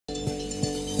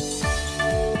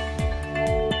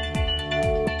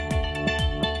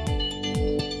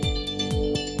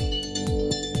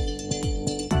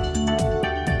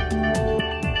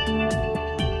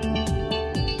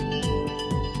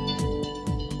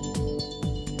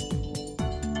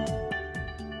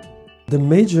The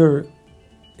major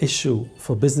issue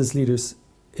for business leaders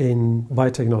in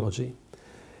biotechnology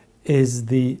is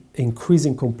the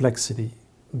increasing complexity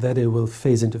that they will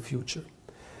face in the future.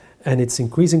 And it's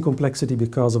increasing complexity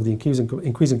because of the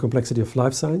increasing complexity of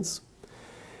life science.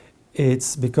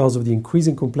 It's because of the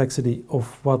increasing complexity of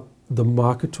what the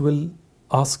market will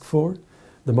ask for.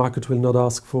 The market will not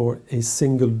ask for a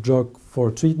single drug for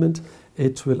treatment.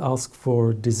 It will ask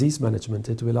for disease management.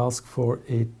 It will ask for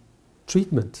a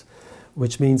treatment,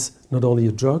 which means not only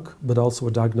a drug, but also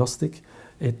a diagnostic.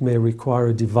 It may require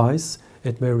a device.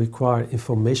 It may require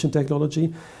information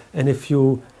technology. And if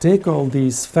you take all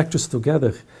these factors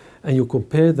together and you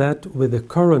compare that with the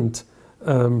current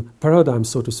paradigm,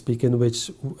 so to speak, in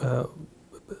which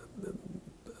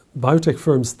biotech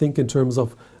firms think in terms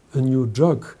of a new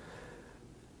drug,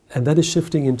 and that is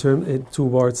shifting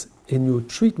towards a new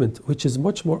treatment, which is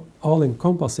much more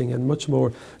all-encompassing and much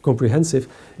more comprehensive,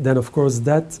 then of course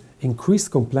that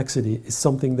increased complexity is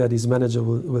something that his manager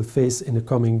will face in the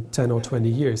coming 10 or 20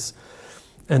 years.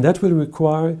 And that will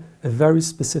require a very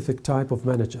specific type of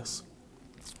managers.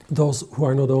 Those who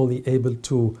are not only able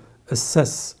to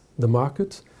assess the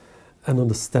market and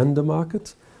understand the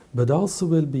market, but also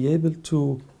will be able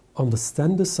to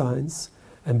understand the science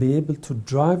and be able to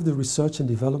drive the research and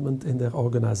development in their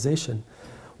organization.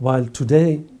 While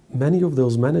today, many of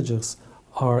those managers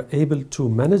are able to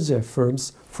manage their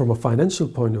firms from a financial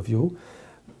point of view,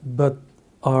 but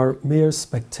are mere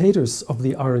spectators of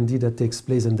the R&D that takes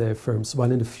place in their firms.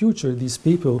 While in the future, these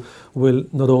people will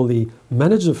not only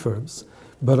manage the firms,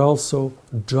 but also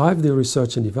drive the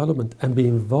research and development and be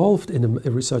involved in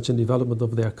the research and development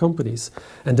of their companies.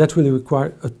 And that will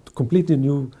require a completely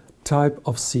new type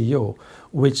of CEO,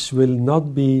 which will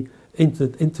not be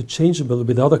interchangeable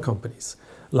with other companies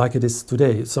like it is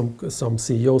today. Some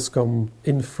CEOs come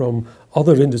in from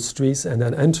other industries and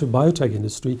then enter biotech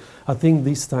industry. I think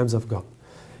these times have gone.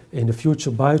 In the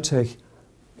future, biotech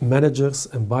managers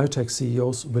and biotech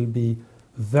CEOs will be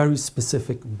very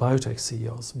specific biotech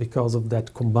CEOs because of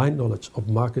that combined knowledge of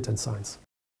market and science.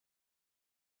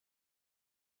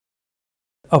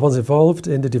 I was involved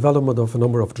in the development of a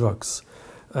number of drugs,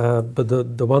 but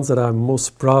the ones that I'm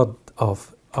most proud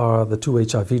of are the 2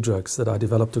 HIV drugs that I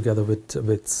developed together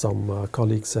with some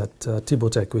colleagues at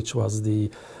Tibotec, which was the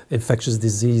infectious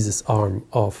diseases arm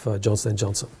of Johnson &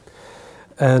 Johnson.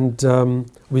 And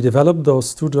we developed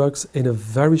those 2 drugs in a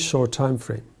very short time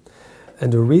frame.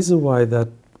 And the reason why that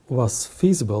was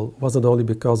feasible wasn't only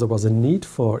because there was a need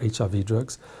for HIV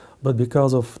drugs, but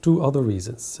because of 2 other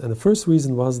reasons. And the first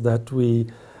reason was that we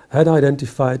had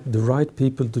identified the right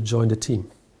people to join the team.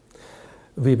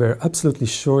 We were absolutely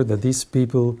sure that these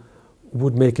people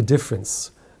would make a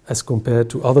difference as compared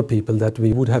to other people that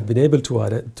we would have been able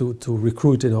to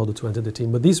recruit in order to enter the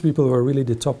team. But these people were really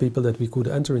the top people that we could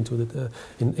enter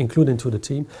include into the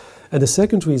team. And the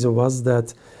second reason was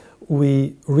that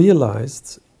we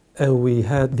realized and we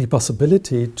had the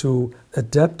possibility to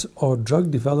adapt our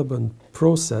drug development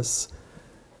process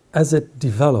as it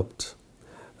developed.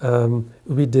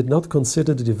 We did not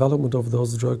consider the development of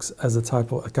those drugs as a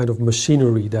kind of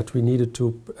machinery that we needed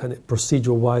to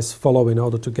procedure-wise follow in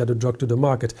order to get a drug to the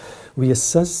market. We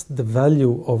assessed the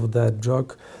value of that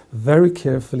drug very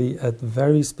carefully at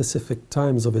very specific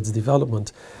times of its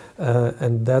development,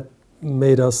 and that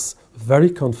made us very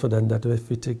confident that if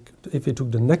we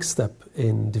took the next step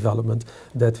in development,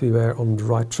 that we were on the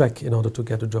right track in order to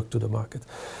get a drug to the market.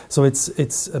 So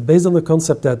it's based on the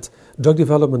concept that drug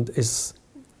development is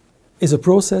a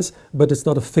process, but it's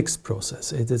not a fixed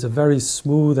process. It is a very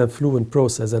smooth and fluent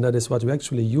process, and that is what we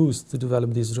actually used to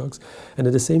develop these drugs. And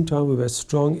at the same time, we were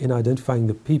strong in identifying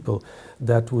the people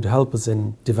that would help us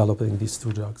in developing these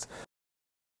 2 drugs.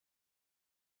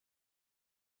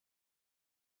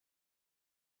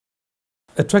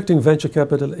 Attracting venture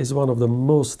capital is one of the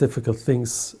most difficult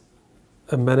things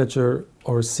a manager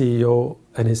or a CEO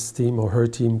and his team or her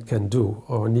team can do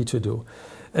or need to do.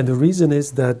 And the reason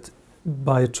is that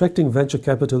by attracting venture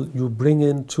capital, you bring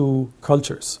in 2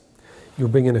 cultures. You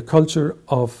bring in a culture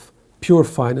of pure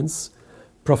finance,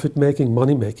 profit-making,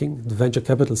 money-making, the venture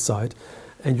capital side,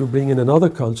 and you bring in another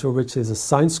culture, which is a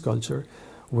science culture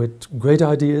with great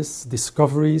ideas,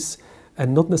 discoveries,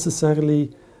 and not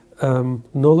necessarily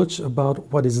knowledge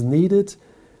about what is needed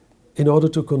in order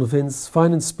to convince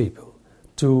finance people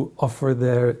to offer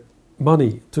their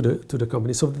money to the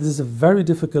company. So this is a very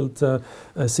difficult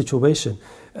situation.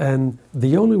 And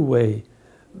the only way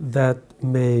that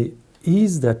may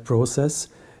ease that process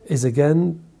is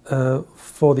again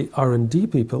for the R&D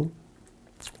people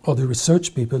or the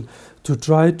research people to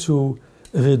try to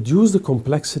reduce the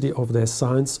complexity of their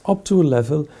science up to a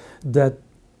level that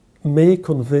may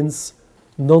convince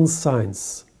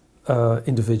non-science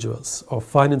individuals or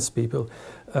finance people,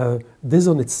 this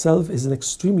on itself is an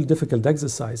extremely difficult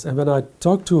exercise. And when I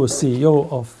talked to a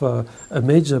CEO of a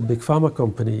major big pharma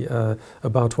company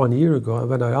about 1 year ago, and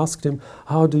when I asked him,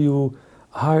 how do you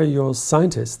hire your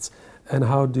scientists and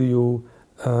how do you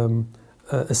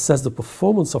assess the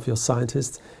performance of your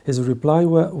scientists, his reply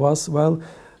was, well,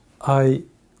 I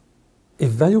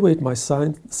evaluate my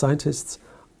scientists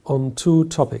on two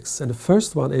topics. And the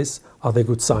first one is, are they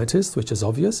good scientists, which is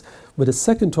obvious. But the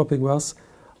second topic was,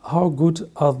 how good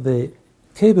are they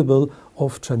capable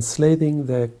of translating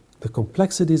the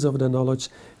complexities of their knowledge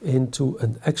into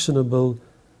an actionable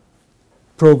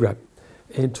program,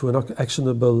 into an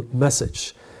actionable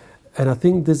message. And I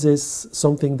think this is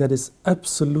something that is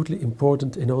absolutely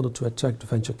important in order to attract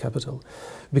venture capital.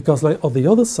 Because like on the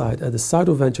other side, at the side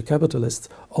of venture capitalists,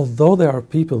 although there are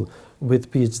people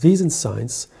with PhDs in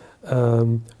science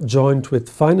joined with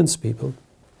finance people,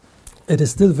 it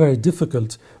is still very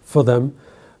difficult for them,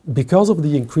 because of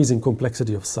the increasing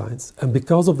complexity of science and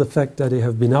because of the fact that they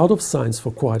have been out of science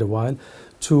for quite a while,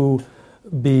 to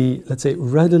be, let's say,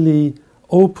 readily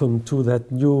open to that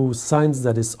new science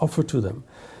that is offered to them.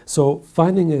 So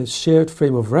finding a shared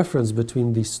frame of reference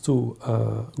between these two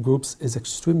groups is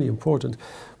extremely important,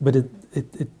 but it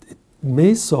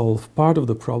may solve part of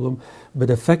the problem, but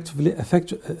effectively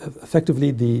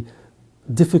the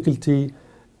difficulty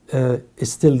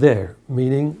is still there,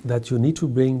 meaning that you need to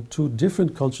bring two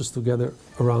different cultures together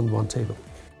around one table.